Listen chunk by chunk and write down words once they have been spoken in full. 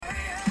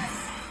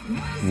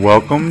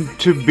Welcome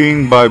to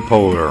Being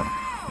Bipolar.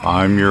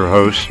 I'm your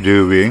host,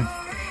 Doobie.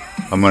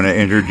 I'm going to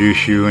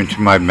introduce you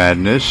into my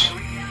madness,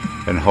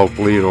 and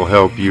hopefully it'll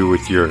help you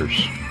with yours.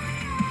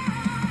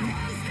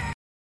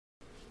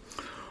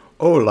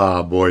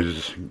 Hola,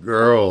 boys and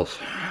girls.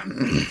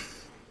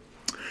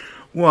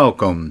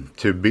 Welcome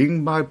to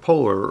Being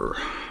Bipolar,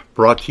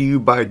 brought to you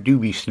by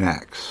Doobie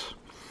Snacks.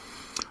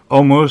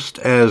 Almost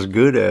as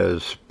good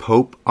as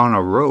Pope on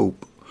a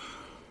rope,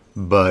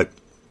 but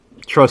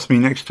trust me,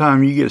 next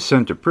time you get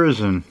sent to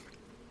prison,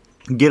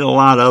 get a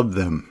lot of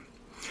them.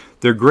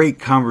 They're great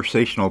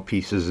conversational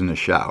pieces in the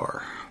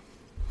shower.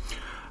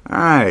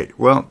 Alright,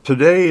 well,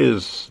 today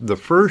is the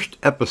first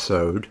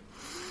episode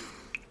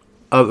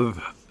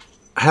of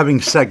having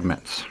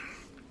segments.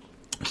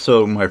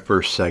 So my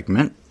first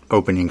segment,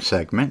 opening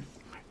segment,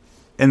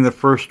 and the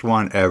first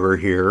one ever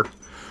here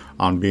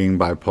on Being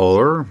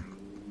Bipolar,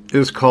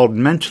 is called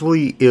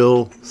Mentally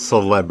Ill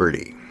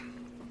Celebrity.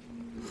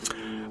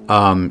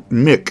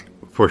 MIC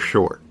for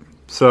short.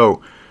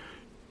 So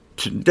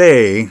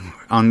today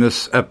on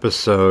this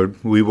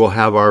episode we will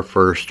have our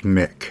first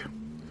MIC.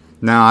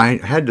 Now I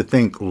had to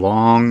think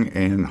long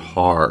and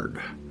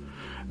hard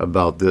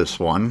about this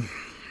one,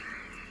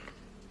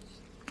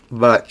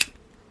 but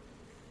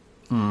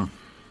I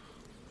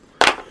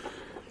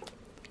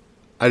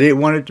didn't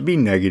want it to be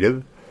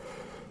negative,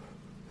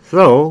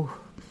 so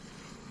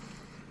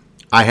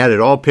I had it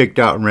all picked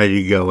out and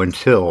ready to go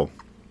until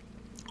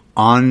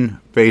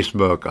on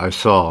Facebook I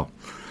saw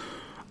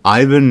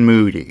Ivan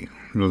Moody,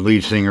 the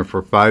lead singer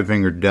for Five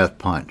Finger Death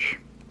Punch.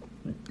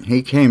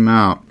 He came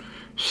out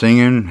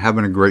singing,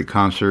 having a great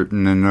concert,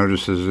 and then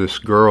notices this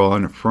girl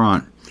in the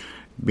front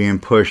being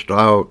pushed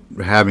out,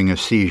 having a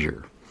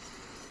seizure.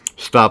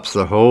 Stops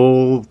the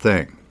whole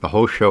thing, the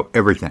whole show,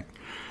 everything.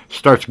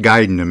 Starts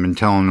guiding them and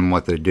telling them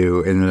what to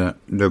do, and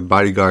the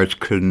bodyguards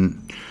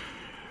couldn't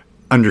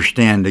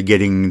understand the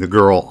getting the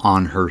girl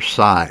on her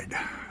side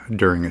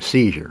during a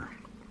seizure.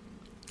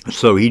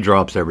 So he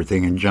drops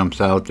everything and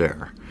jumps out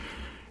there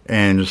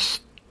and,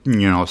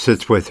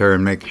 sits with her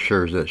and makes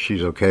sure that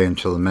she's okay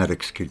until the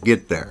medics could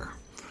get there.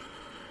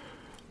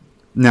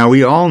 Now,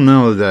 we all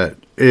know that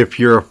if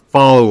you're a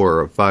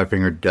follower of Five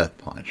Finger Death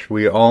Punch,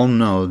 we all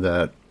know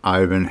that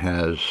Ivan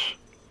has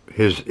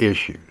his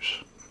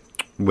issues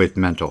with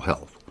mental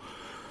health.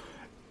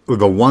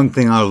 The one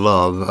thing I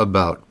love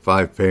about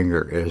Five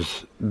Finger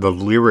is the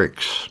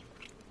lyrics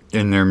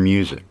in their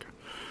music.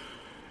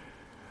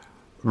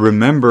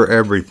 Remember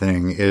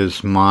Everything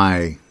is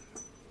my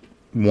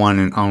one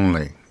and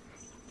only.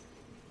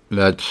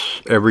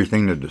 That's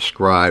everything that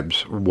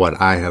describes what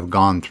I have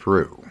gone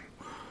through.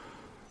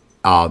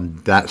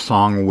 That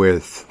song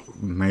with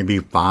maybe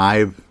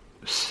 5,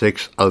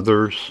 6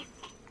 others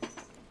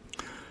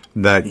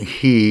that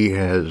he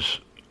has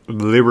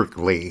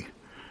lyrically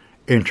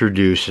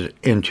introduced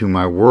into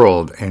my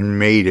world and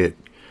made it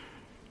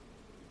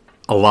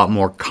a lot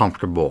more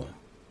comfortable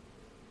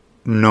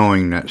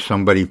knowing that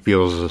somebody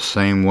feels the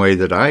same way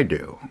that I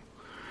do.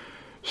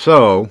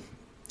 So,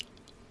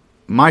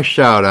 my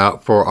shout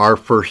out for our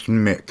first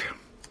MIC,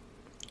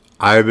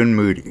 Ivan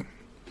Moody,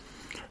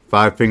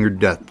 Five Finger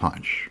Death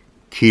Punch.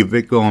 Keep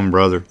it going,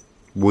 brother.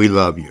 We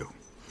love you.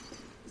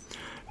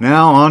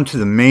 Now on to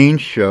the main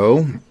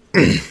show,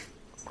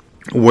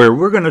 where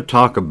we're going to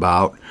talk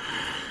about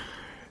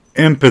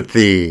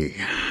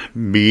empathy,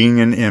 being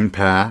an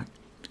empath,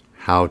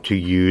 how to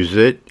use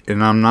it,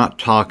 and I'm not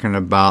talking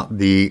about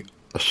the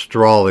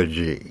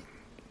astrology.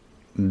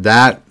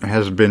 That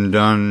has been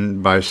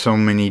done by so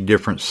many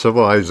different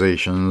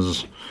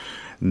civilizations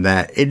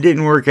that it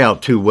didn't work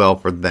out too well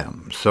for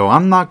them. So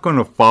I'm not going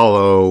to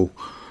follow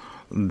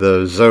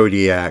the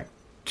zodiac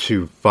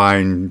to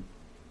find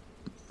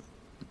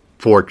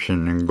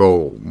fortune and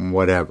gold and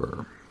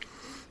whatever.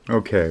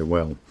 Okay,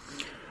 well,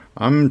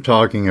 I'm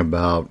talking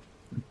about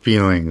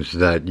feelings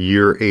that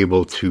you're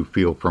able to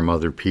feel from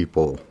other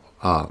people.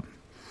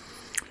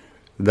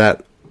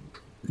 That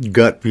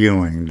gut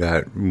feeling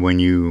that when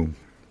you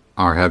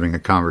are having a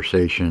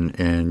conversation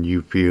and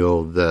you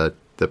feel that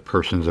the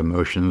person's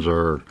emotions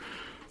are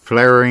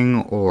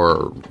flaring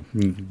or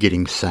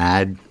getting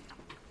sad,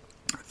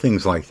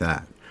 things like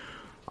that.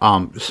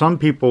 Some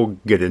people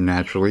get it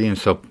naturally and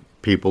some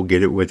people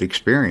get it with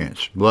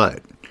experience,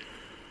 but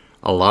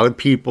a lot of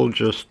people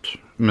just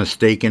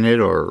mistaken it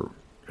or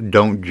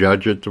don't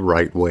judge it the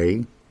right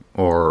way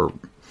or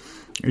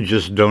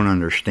just don't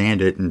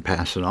understand it and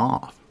pass it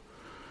off.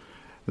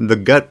 The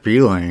gut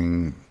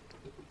feeling,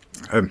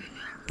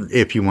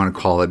 if you want to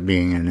call it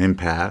being an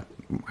empath,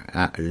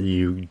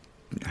 you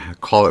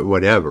call it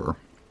whatever,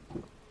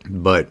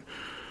 but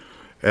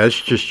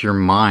that's just your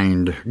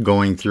mind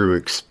going through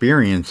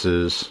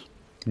experiences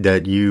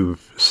that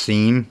you've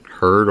seen,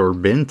 heard, or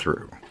been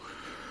through.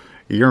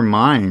 Your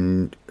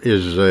mind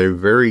is a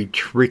very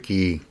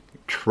tricky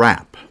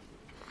trap,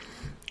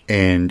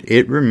 and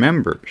it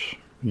remembers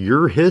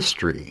your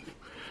history,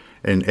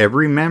 and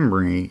every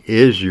memory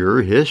is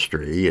your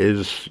history,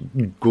 is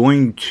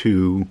going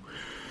to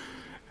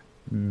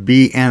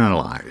be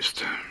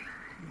analyzed.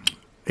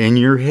 in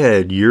your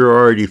head, you're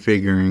already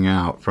figuring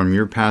out from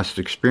your past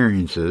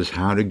experiences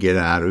how to get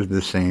out of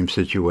the same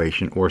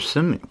situation or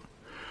similar.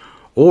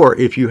 Or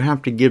if you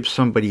have to give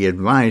somebody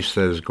advice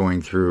that is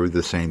going through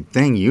the same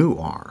thing you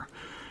are,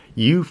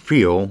 you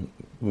feel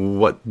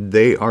what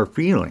they are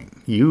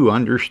feeling. You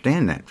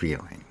understand that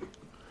feeling.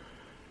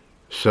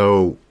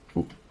 So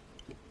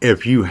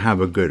if you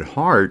have a good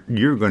heart,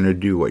 you're going to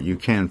do what you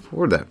can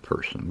for that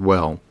person.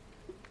 Well,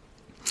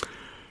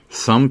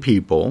 some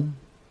people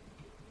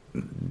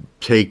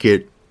take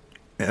it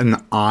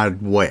an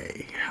odd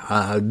way.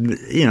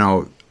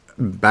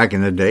 Back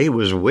in the day, it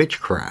was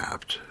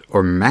witchcraft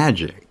or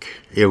magic.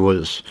 It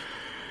was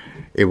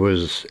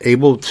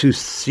able to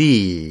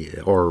see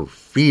or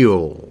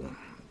feel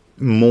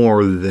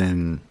more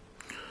than...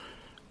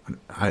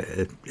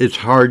 it's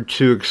hard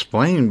to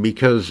explain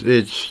because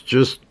it's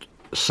just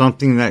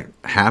something that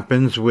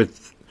happens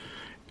with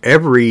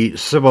every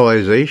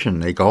civilization.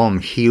 They call them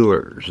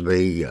healers.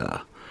 They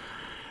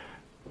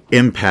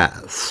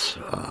empaths,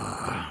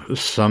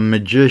 some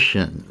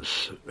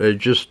magicians.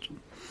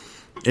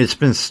 It's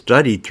been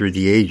studied through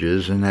the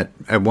ages, and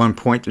at one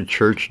point the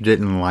church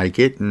didn't like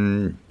it,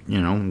 and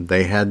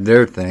they had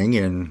their thing,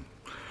 and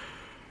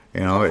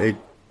it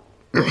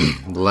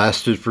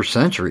lasted for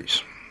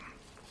centuries.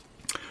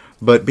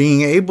 But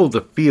being able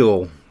to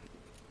feel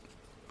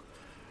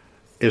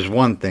is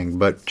one thing,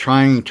 but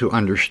trying to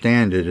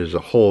understand it is a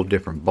whole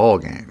different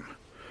ballgame.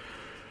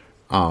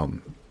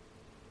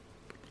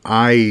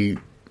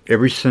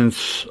 Ever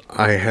since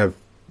I have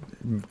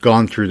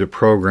gone through the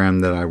program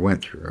that I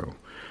went through,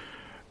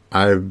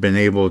 I've been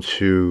able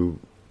to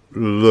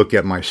look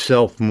at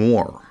myself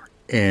more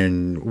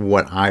and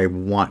what I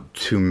want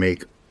to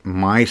make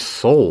my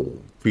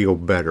soul feel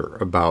better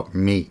about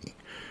me,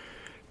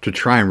 to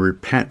try and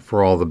repent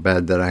for all the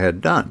bad that I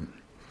had done.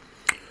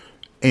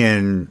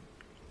 And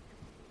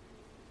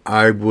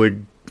I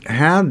would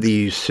have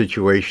these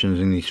situations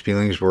and these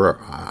feelings where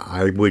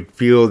I would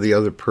feel the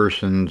other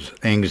person's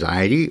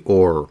anxiety,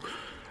 or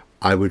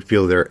I would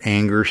feel their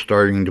anger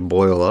starting to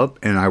boil up,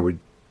 and I would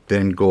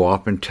then go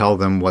off and tell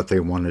them what they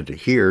wanted to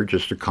hear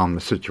just to calm the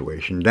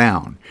situation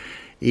down.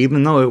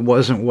 Even though it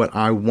wasn't what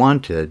I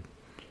wanted,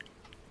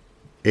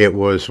 it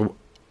was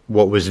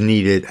what was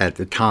needed at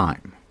the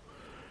time.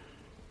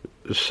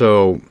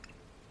 So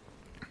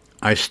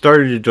I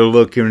started to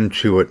look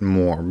into it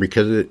more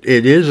because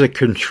it is a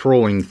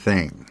controlling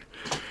thing.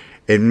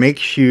 It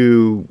makes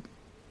you,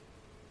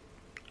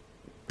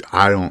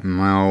 it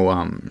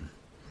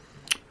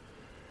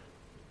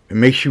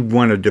makes you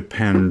want to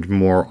depend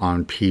more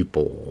on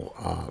people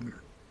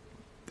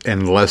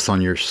and less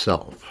on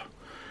yourself.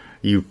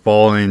 You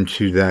fall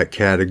into that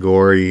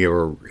category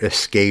or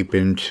escape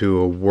into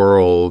a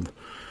world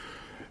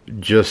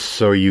just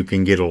so you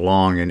can get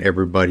along and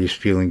everybody's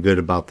feeling good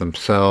about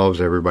themselves,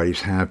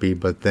 everybody's happy,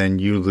 but then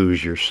you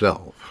lose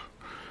yourself.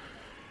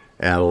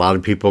 And a lot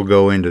of people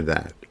go into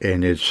that,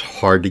 and it's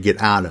hard to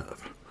get out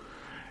of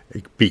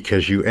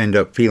because you end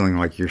up feeling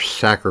like you're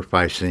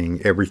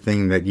sacrificing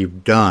everything that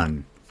you've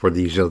done for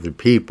these other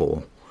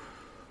people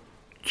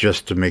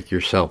just to make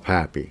yourself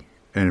happy,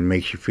 and it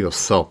makes you feel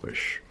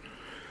selfish.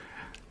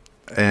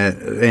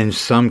 And in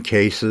some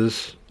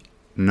cases,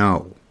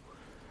 no.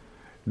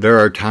 There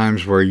are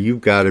times where you've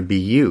got to be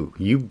you.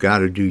 You've got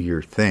to do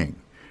your thing.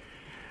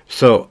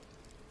 So,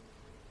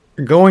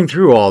 going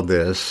through all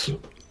this,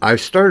 I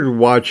started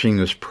watching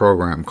this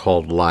program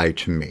called Lie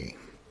to Me.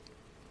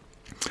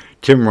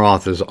 Tim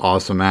Roth is an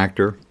awesome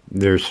actor.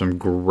 There's some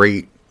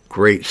great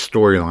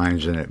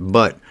storylines in it.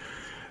 But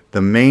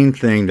the main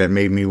thing that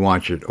made me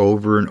watch it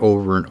over and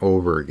over and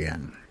over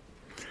again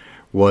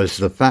was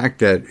the fact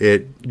that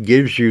it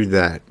gives you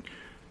that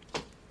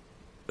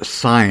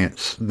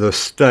science, the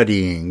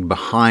studying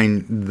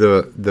behind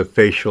the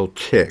facial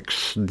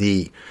tics,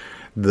 the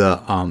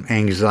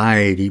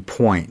anxiety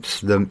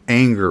points, the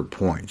anger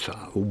points,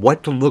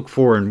 what to look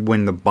for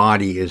when the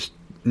body is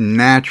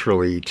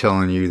naturally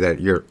telling you that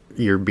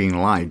you're being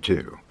lied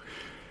to.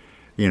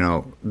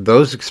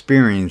 Those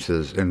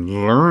experiences and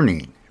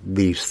learning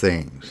these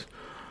things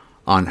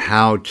on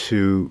how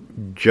to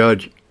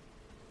judge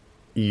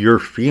your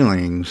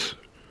feelings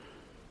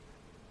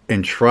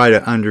and try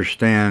to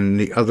understand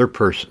the other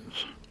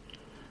person's.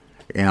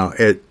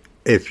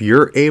 If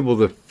you're able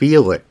to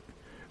feel it,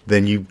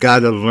 then you've got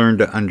to learn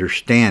to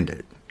understand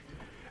it.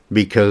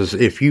 Because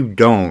if you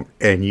don't,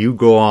 and you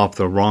go off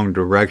the wrong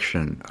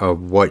direction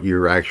of what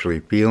you're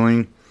actually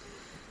feeling,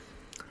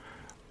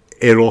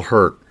 it'll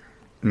hurt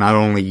not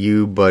only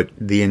you, but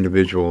the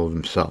individual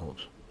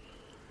themselves.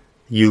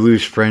 You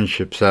lose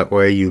friendships that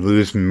way. You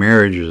lose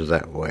marriages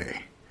that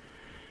way.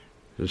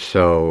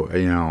 So,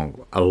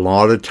 a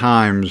lot of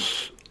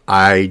times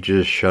I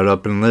just shut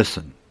up and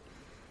listen.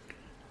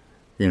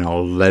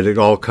 Let it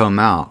all come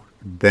out.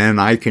 Then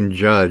I can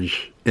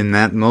judge in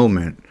that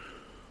moment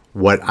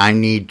what I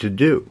need to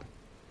do.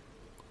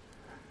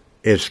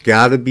 It's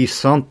got to be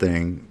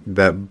something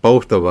that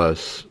both of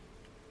us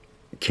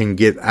can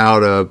get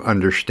out of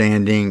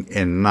understanding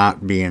and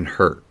not being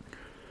hurt.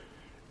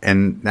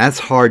 And that's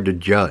hard to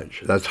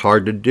judge. That's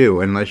hard to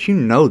do unless you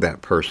know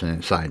that person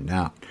inside and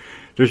out.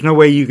 There's no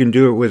way you can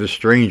do it with a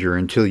stranger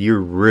until you're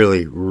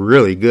really,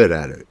 really good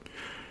at it.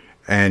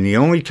 And the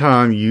only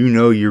time you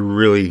know you're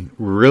really,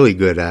 really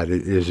good at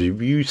it is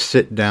if you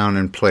sit down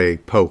and play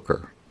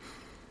poker.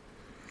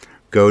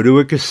 Go to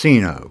a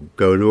casino,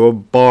 go to a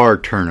bar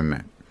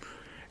tournament,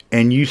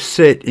 and you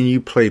sit and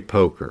you play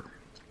poker.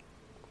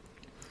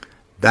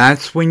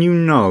 That's when you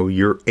know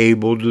you're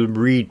able to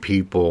read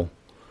people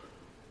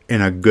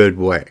in a good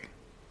way.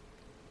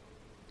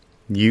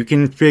 You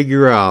can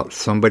figure out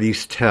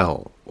somebody's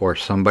tell or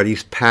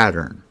somebody's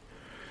pattern.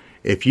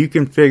 If you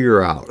can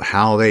figure out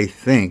how they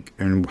think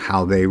and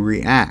how they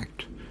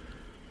react,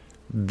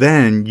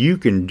 then you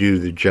can do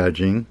the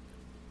judging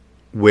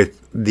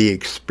with the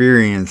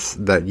experience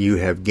that you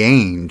have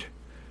gained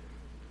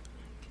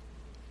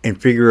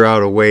and figure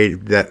out a way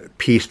that's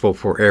peaceful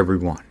for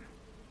everyone.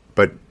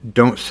 But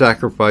don't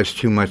sacrifice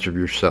too much of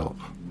yourself.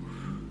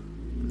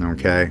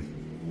 Okay?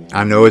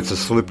 I know it's a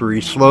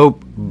slippery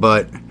slope,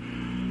 but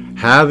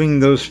having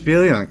those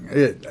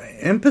feelings,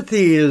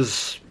 empathy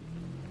is,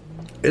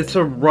 it's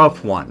a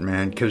rough one,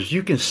 man, because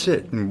you can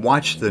sit and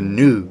watch the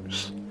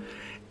news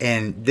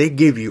and they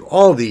give you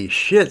all these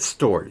shit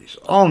stories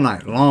all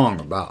night long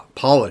about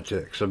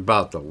politics,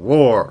 about the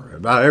war,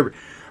 about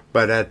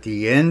but at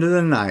the end of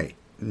the night,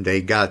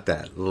 they got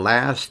that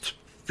last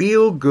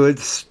feel-good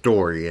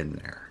story in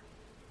there,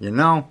 you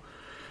know?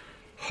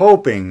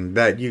 Hoping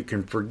that you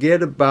can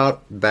forget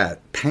about that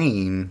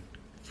pain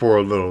for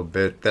a little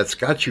bit that's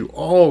got you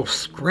all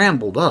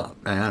scrambled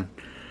up, man.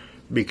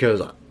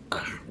 Because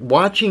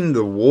watching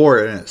the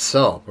war in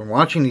itself and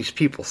watching these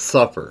people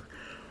suffer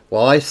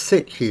while I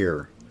sit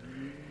here,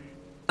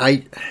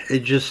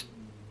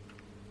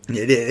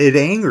 it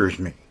angers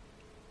me.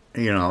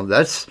 You know,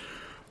 that's,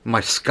 my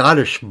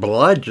Scottish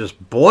blood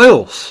just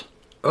boils.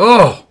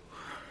 Oh!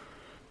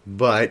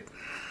 But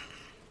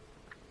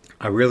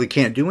I really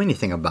can't do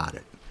anything about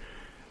it.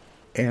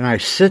 And I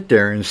sit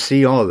there and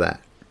see all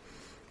that.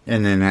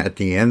 And then at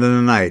the end of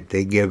the night,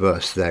 they give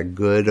us that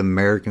good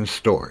American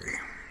story.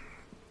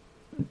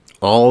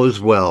 All is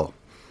well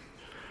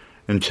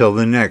until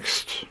the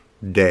next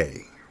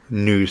day,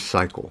 news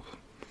cycle,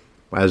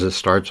 as it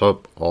starts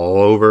up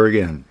all over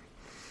again.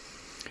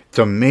 It's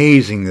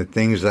amazing the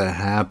things that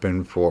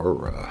happen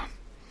for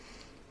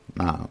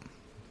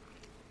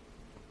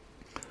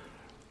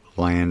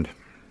land.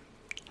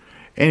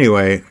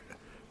 Anyway,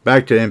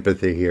 back to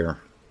empathy here.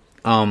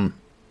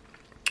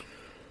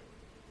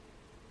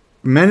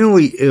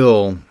 Mentally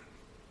ill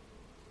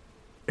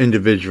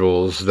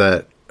individuals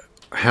that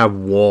have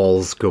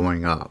walls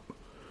going up,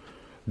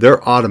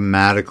 they're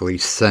automatically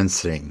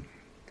sensing.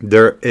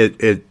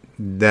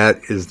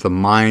 That is the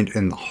mind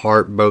and the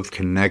heart both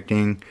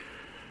connecting.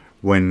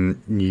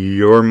 When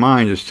your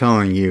mind is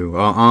telling you,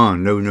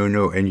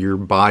 no, and your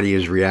body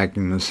is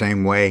reacting the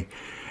same way,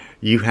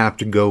 you have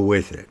to go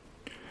with it.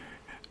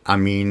 I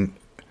mean,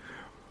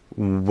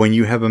 when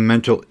you have a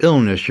mental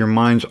illness, your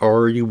mind's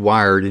already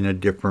wired in a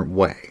different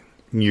way.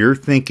 You're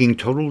thinking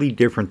totally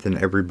different than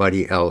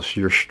everybody else.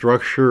 Your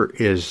structure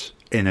is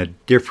in a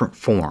different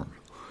form.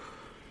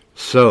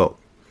 So,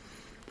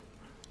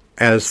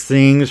 as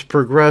things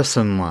progress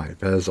in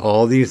life, as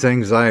all these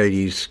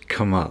anxieties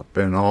come up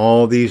and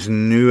all these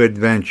new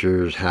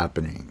adventures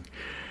happening,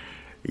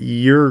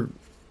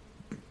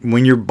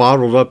 when you're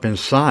bottled up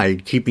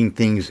inside, keeping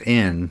things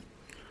in,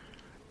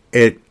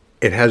 it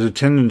has a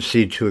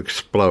tendency to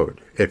explode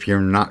if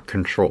you're not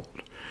controlled.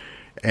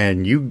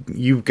 And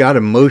you've got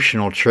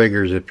emotional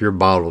triggers if you're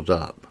bottled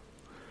up.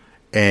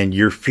 And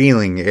you're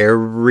feeling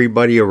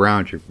everybody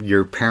around you,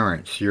 your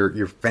parents,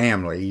 your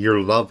family, your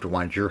loved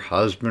ones, your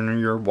husband or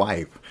your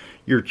wife,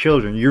 your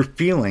children. You're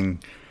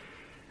feeling,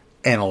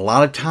 and a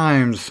lot of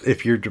times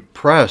if you're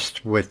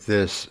depressed with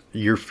this,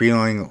 you're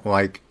feeling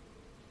like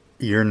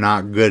you're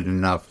not good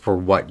enough for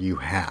what you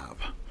have.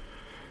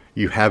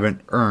 You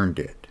haven't earned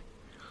it.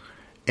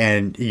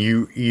 And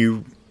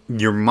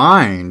your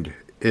mind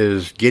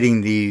is getting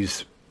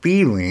these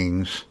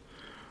feelings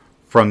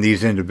from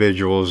these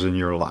individuals in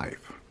your life.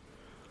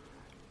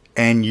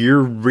 And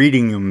you're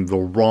reading them the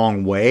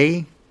wrong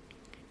way,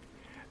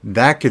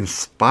 that can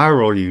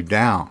spiral you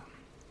down.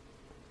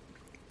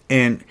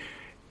 And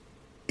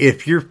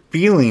if you're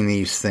feeling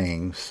these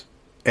things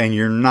and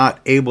you're not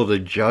able to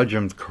judge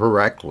them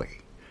correctly,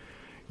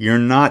 you're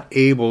not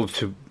able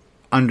to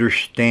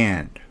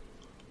understand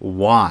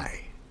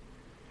why,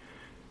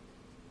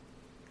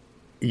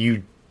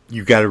 you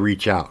got to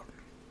reach out.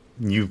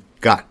 You've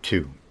got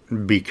to,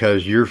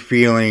 because you're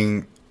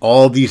feeling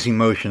all these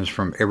emotions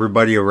from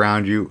everybody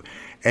around you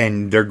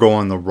and they're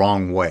going the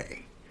wrong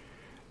way.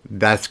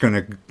 That's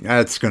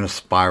gonna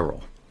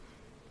spiral.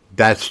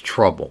 That's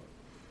trouble.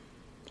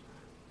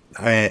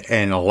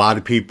 And a lot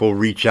of people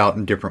reach out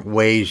in different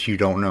ways. You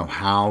don't know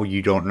how.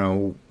 You don't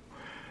know.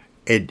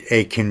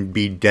 It can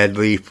be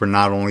deadly for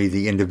not only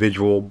the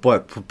individual,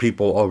 but for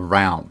people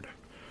around.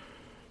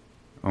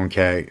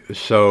 Okay,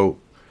 so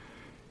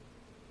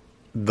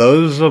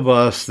those of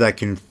us that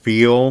can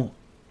feel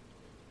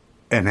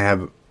and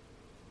have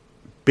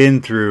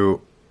been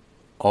through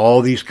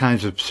all these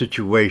kinds of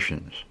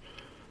situations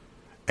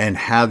and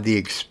have the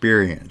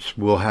experience.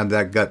 We'll have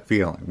that gut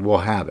feeling. We'll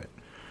have it.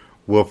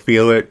 We'll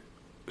feel it.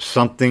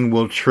 Something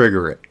will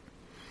trigger it.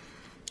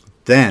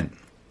 Then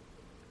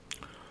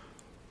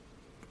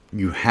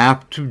you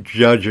have to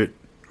judge it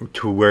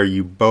to where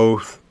you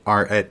both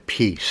are at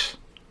peace.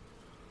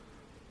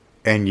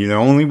 And the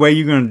only way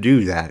you're going to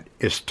do that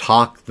is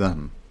talk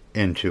them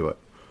into it.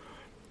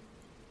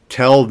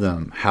 Tell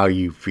them how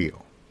you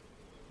feel.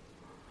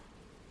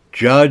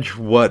 Judge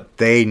what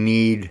they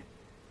need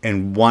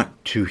and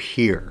want to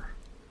hear.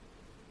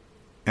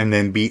 And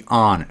then be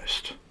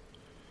honest.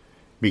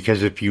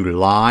 Because if you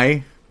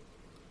lie,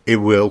 it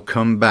will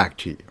come back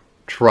to you.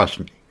 Trust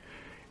me.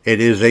 It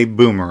is a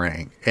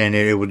boomerang. And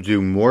it will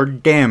do more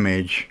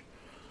damage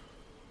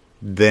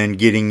than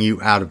getting you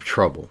out of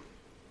trouble.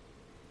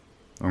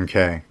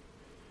 Okay?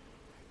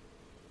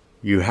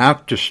 You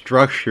have to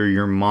structure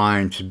your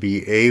mind to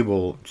be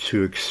able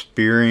to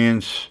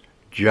experience,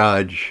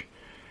 judge,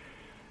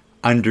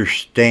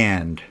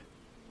 understand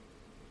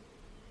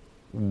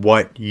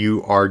what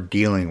you are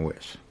dealing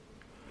with.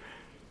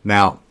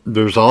 Now,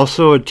 there's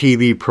also a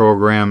TV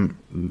program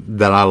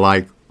that I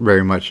like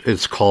very much.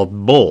 It's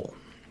called Bull.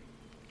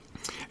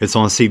 It's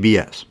on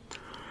CBS.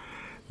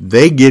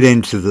 They get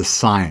into the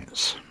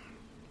science.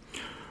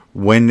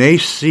 When they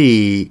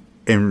see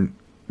and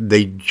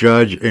they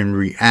judge and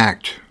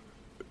react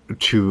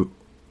to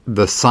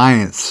the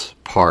science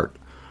part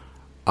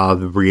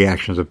of the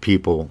reactions of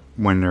people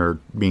when they're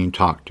being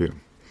talked to,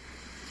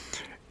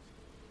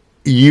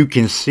 you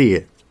can see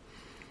it.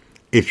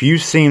 If you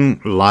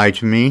seem lie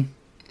to me,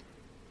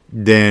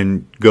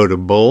 then go to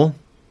Bull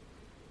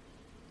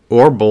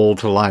or Bull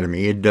to lie to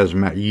me. It doesn't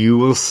matter. You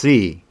will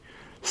see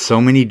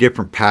so many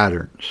different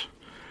patterns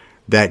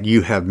that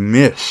you have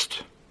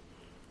missed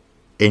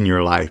in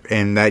your life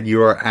and that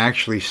you are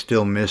actually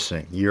still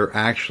missing. You're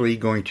actually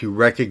going to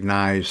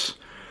recognize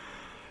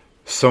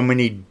so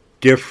many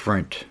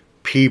different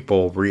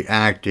people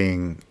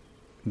reacting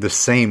the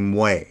same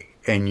way,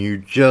 and you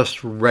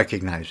just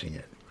recognizing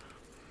it.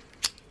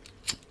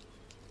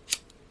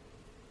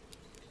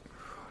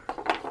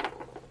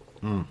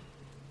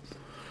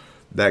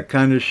 That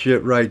kind of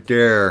shit right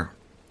there,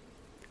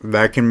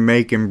 that can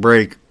make and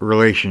break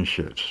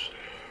relationships.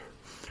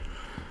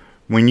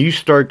 When you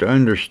start to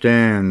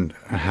understand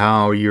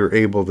how you're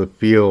able to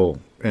feel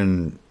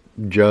and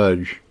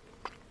judge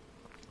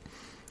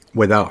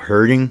without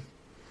hurting,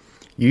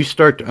 you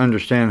start to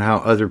understand how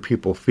other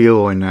people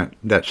feel in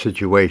that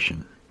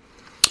situation.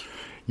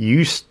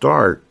 You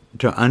start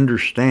to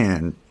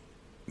understand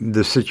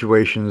the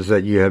situations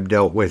that you have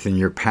dealt with in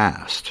your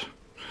past.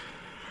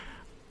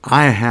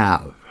 I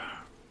have,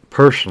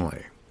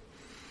 personally,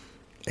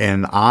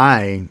 and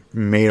I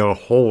made a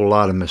whole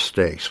lot of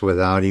mistakes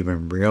without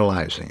even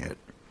realizing it.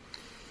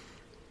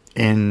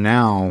 And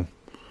now,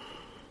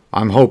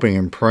 I'm hoping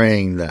and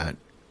praying that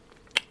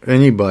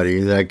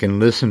anybody that can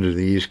listen to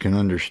these can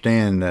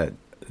understand that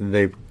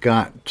they've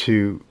got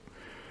to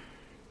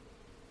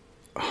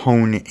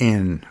hone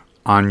in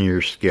on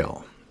your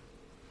skill.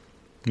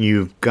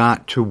 You've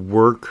got to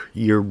work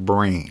your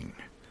brain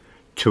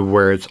to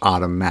where it's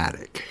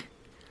automatic.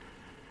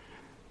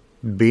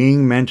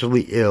 Being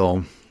mentally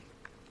ill,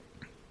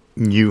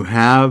 you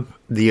have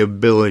the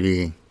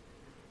ability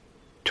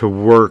to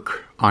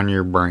work on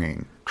your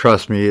brain.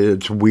 Trust me,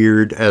 it's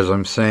weird as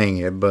I'm saying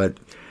it, but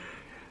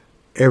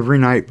every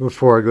night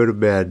before I go to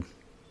bed,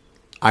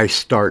 I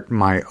start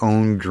my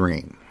own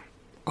dream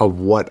of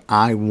what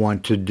I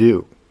want to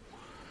do.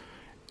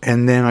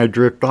 And then I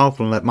drift off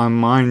and let my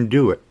mind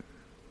do it.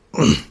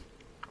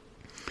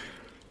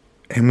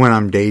 And when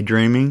I'm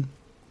daydreaming,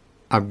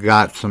 I've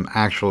got some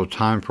actual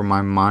time for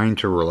my mind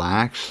to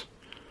relax.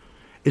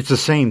 It's the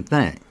same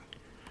thing.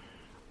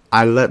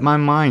 I let my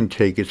mind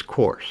take its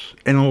course.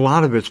 And a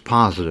lot of it's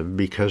positive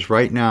because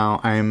right now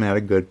I am at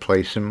a good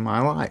place in my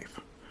life.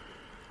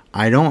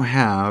 I don't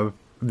have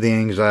the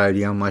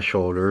anxiety on my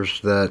shoulders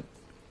that,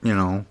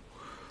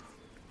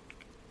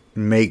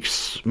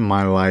 makes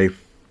my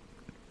life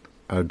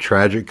a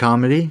tragic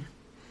comedy.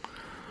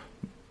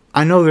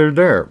 I know they're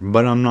there,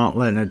 but I'm not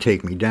letting it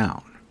take me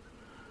down.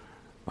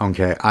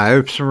 Okay,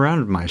 I've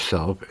surrounded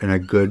myself in a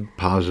good,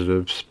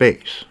 positive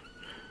space.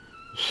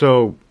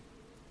 So,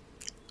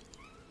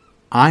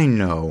 I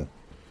know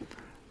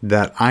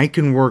that I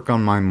can work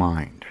on my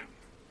mind.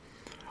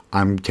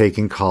 I'm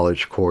taking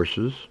college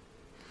courses,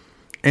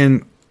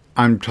 and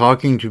I'm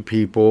talking to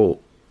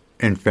people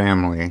and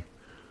family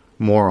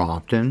more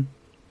often.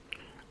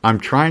 I'm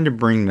trying to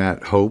bring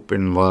that hope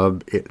and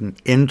love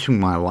into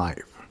my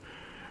life,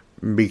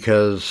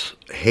 because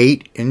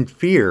hate and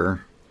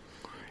fear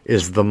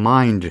is the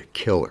mind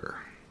killer.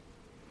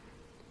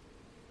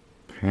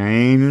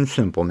 Plain and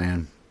simple,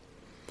 man.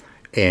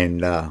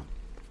 And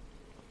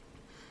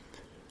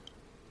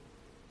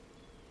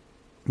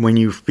when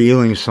you're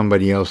feeling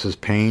somebody else's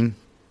pain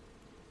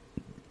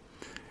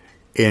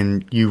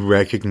and you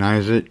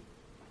recognize it,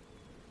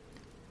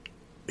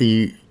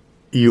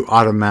 you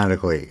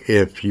automatically,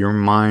 if your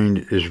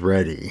mind is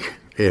ready,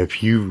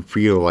 if you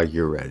feel like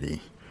you're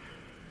ready.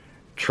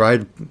 Try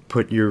to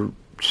put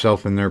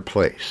yourself in their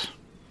place.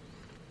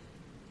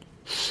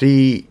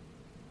 See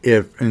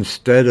if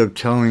instead of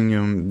telling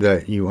them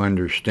that you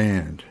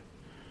understand,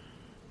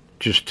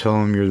 just tell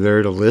them you're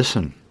there to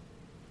listen.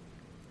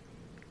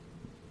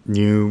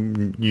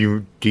 Do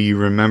you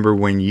remember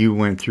when you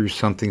went through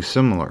something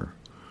similar?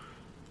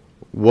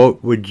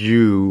 What would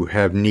you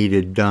have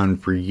needed done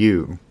for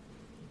you?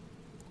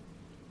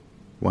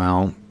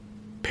 Well,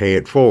 pay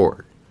it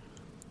forward.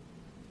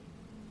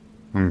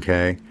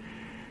 Okay?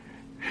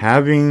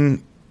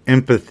 Having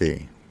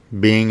empathy,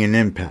 being an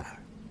empath,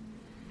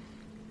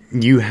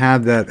 you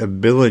have that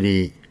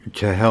ability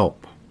to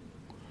help.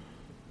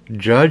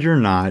 Judge or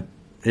not,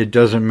 it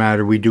doesn't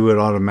matter. We do it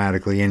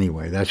automatically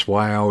anyway. That's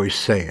why I always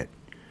say it.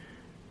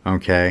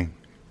 Okay?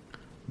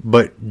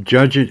 But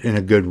judge it in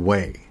a good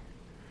way.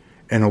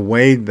 In a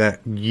way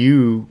that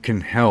you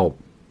can help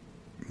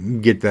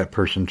get that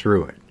person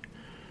through it.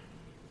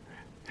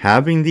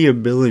 Having the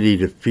ability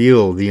to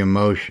feel the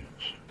emotions.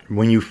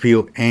 When you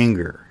feel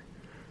anger,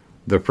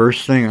 the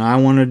first thing I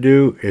want to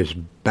do is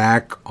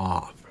back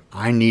off.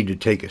 I need to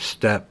take a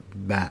step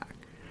back.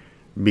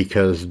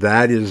 Because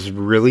that is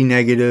really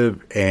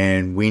negative,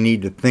 and we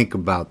need to think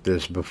about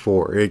this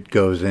before it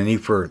goes any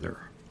further.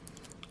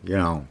 You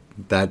know,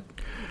 that,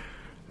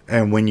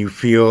 and when you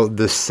feel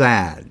the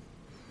sad,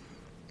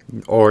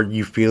 or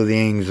you feel the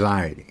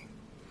anxiety,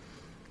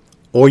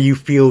 or you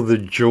feel the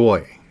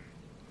joy,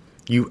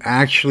 you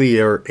actually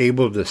are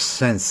able to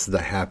sense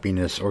the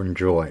happiness or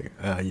joy.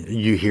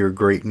 You hear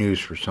great news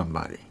for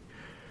somebody.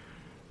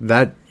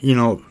 That, you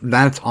know,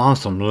 that's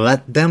awesome.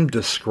 Let them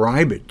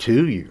describe it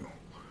to you.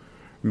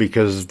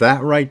 Because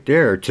that right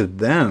there, to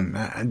them,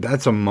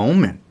 that's a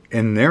moment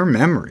in their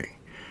memory.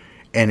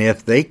 And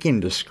if they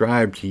can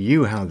describe to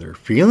you how they're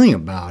feeling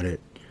about it,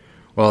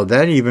 well,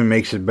 that even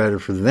makes it better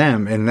for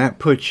them. And that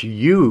puts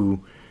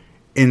you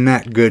in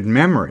that good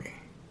memory.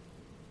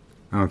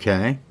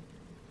 Okay?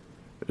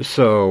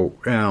 So,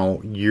 you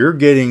know, you're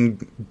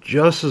getting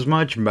just as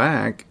much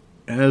back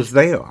as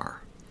they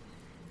are.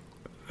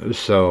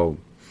 So,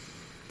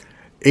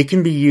 it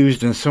can be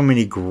used in so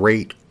many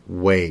great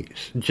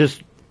ways.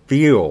 Just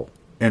feel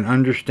and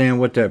understand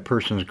what that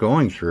person's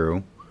going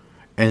through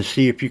and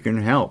see if you can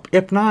help.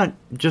 If not,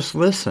 just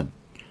listen.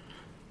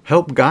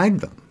 Help guide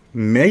them.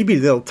 Maybe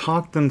they'll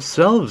talk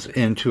themselves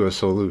into a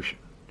solution.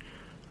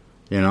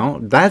 You know,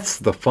 that's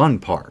the fun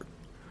part.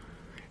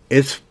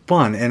 It's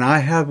fun, and I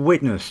have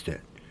witnessed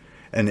it.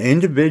 An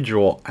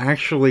individual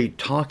actually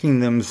talking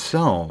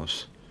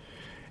themselves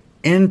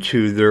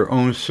into their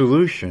own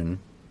solution,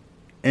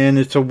 and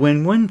it's a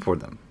win-win for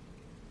them.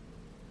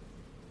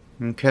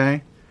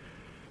 Okay?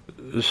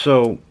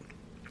 So,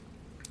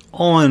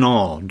 all in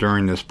all,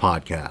 during this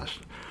podcast,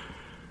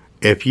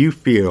 if you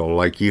feel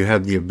like you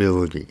have the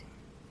ability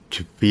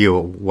to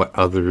feel what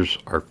others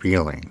are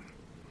feeling,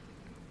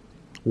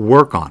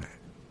 work on it.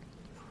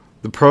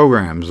 The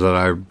programs that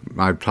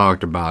I've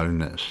talked about in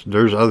this,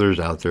 there's others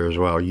out there as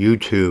well,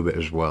 YouTube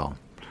as well.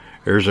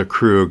 There's a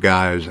crew of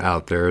guys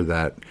out there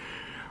that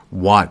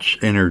watch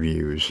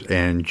interviews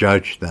and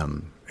judge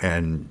them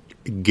and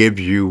give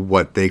you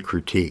what they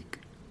critique,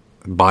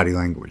 body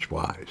language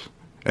wise.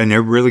 And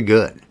they're really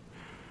good.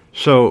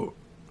 So,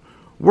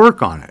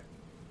 work on it.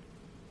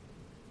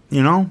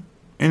 You know?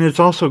 And it's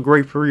also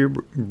great for your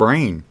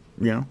brain.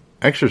 You know?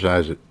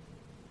 Exercise it.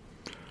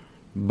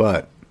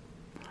 But,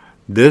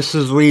 this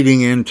is leading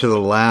into the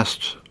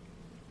last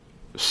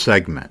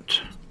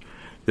segment.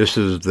 This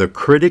is the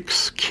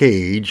Critic's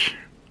Cage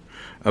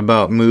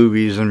about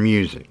movies and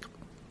music.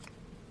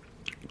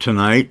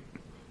 Tonight,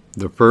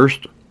 the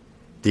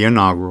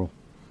inaugural,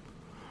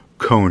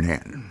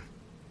 Conan.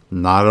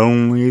 Not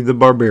only the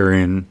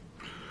Barbarian,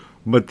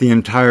 but the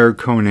entire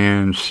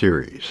Conan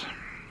series.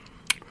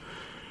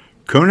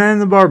 Conan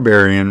the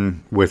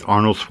Barbarian with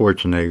Arnold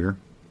Schwarzenegger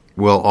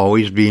will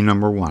always be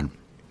number one.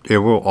 It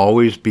will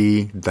always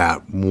be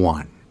that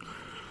one.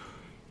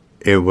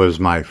 It was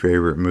my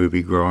favorite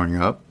movie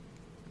growing up.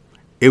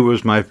 It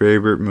was my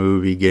favorite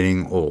movie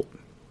getting old.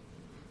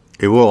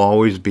 It will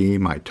always be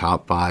my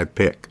top 5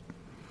 pick.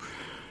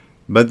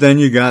 But then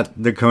you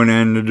got the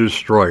Conan the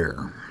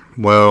Destroyer.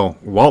 Well,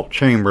 Walt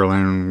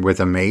Chamberlain with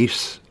a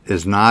mace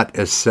is not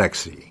as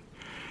sexy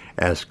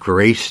as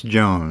Grace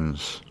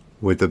Jones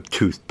with a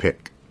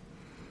toothpick.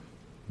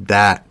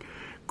 That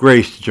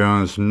Grace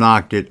Jones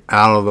knocked it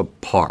out of the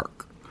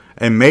park.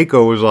 And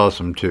Mako was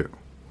awesome too.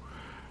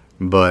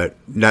 But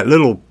that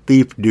little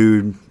thief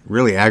dude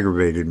really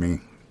aggravated me.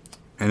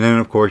 And then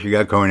of course you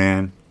got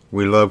Conan.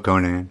 We love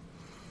Conan.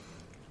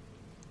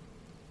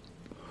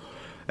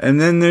 And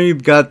then there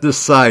you've got the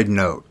side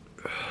note.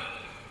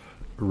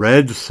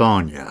 Red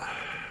Sonja.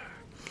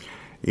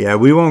 Yeah,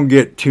 we won't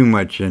get too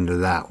much into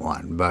that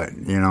one, but,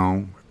 you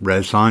know,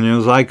 Red Sonja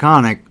is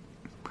iconic,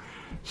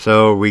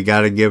 so we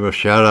got to give a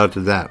shout out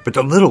to that. But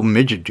the little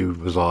midget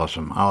dude was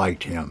awesome. I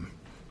liked him.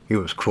 He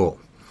was cool.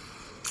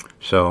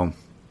 So,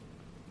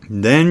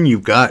 then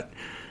you've got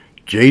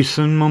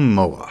Jason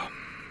Momoa.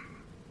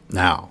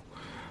 Now,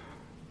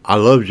 I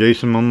love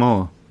Jason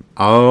Momoa.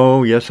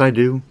 Oh, yes, I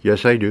do.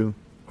 Yes, I do.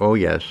 Oh,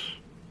 yes.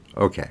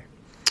 Okay.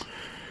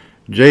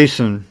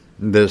 Jason,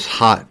 this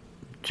hot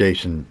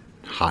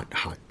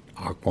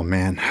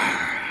Aquaman.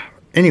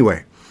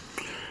 Anyway,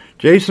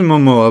 Jason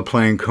Momoa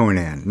playing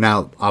Conan.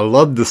 Now, I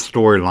love the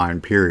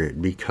storyline,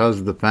 period, because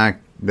of the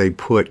fact they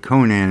put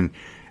Conan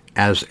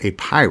as a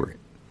pirate.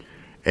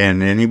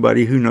 And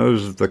anybody who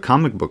knows the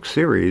comic book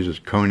series,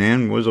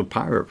 Conan was a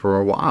pirate for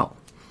a while.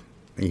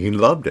 He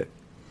loved it.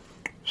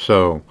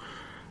 So,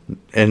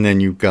 and then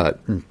you've got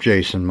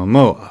Jason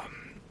Momoa.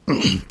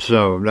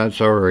 So that's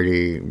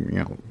already,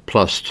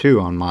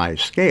 +2 on my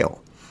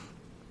scale.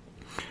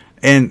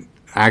 And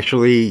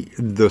actually,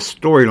 the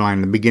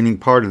storyline, the beginning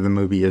part of the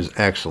movie is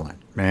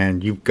excellent.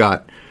 And you've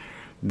got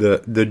the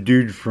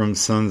dude from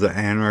Sons of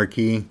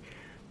Anarchy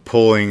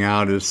pulling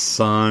out his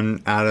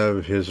son out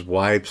of his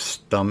wife's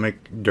stomach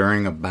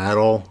during a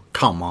battle.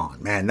 Come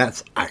on, man,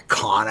 that's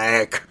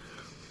iconic.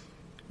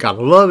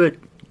 Gotta love it.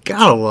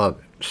 Gotta love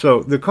it.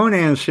 So the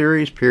Conan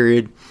series,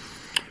 period.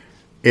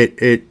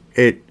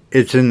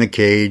 It's in the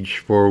cage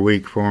for a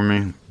week for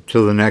me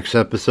till the next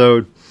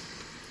episode.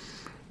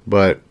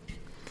 But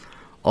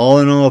all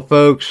in all,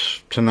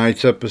 folks,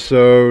 tonight's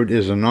episode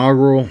is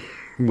inaugural.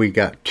 We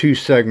got 2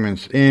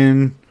 segments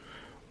in.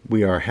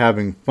 We are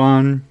having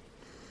fun.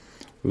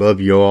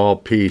 Love you all.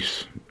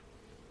 Peace.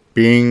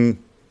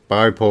 Being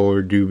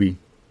Bipolar Doobie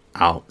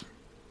out.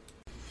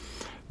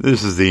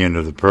 This is the end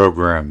of the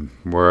program,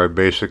 where I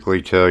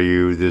basically tell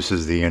you this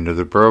is the end of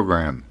the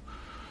program.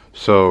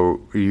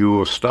 So you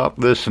will stop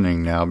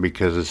listening now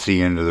because it's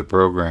the end of the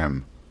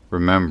program.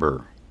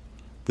 Remember,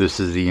 this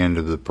is the end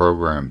of the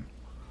program.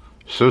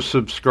 So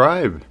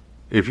subscribe.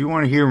 If you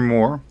want to hear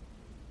more,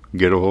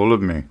 get a hold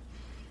of me.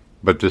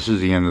 But this is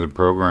the end of the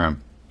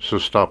program. So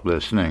stop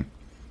listening.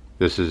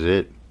 This is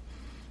it.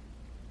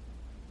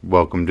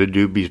 Welcome to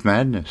Doobie's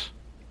Madness.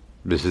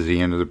 This is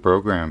the end of the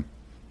program.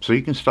 So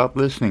you can stop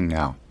listening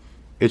now.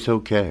 It's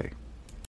okay.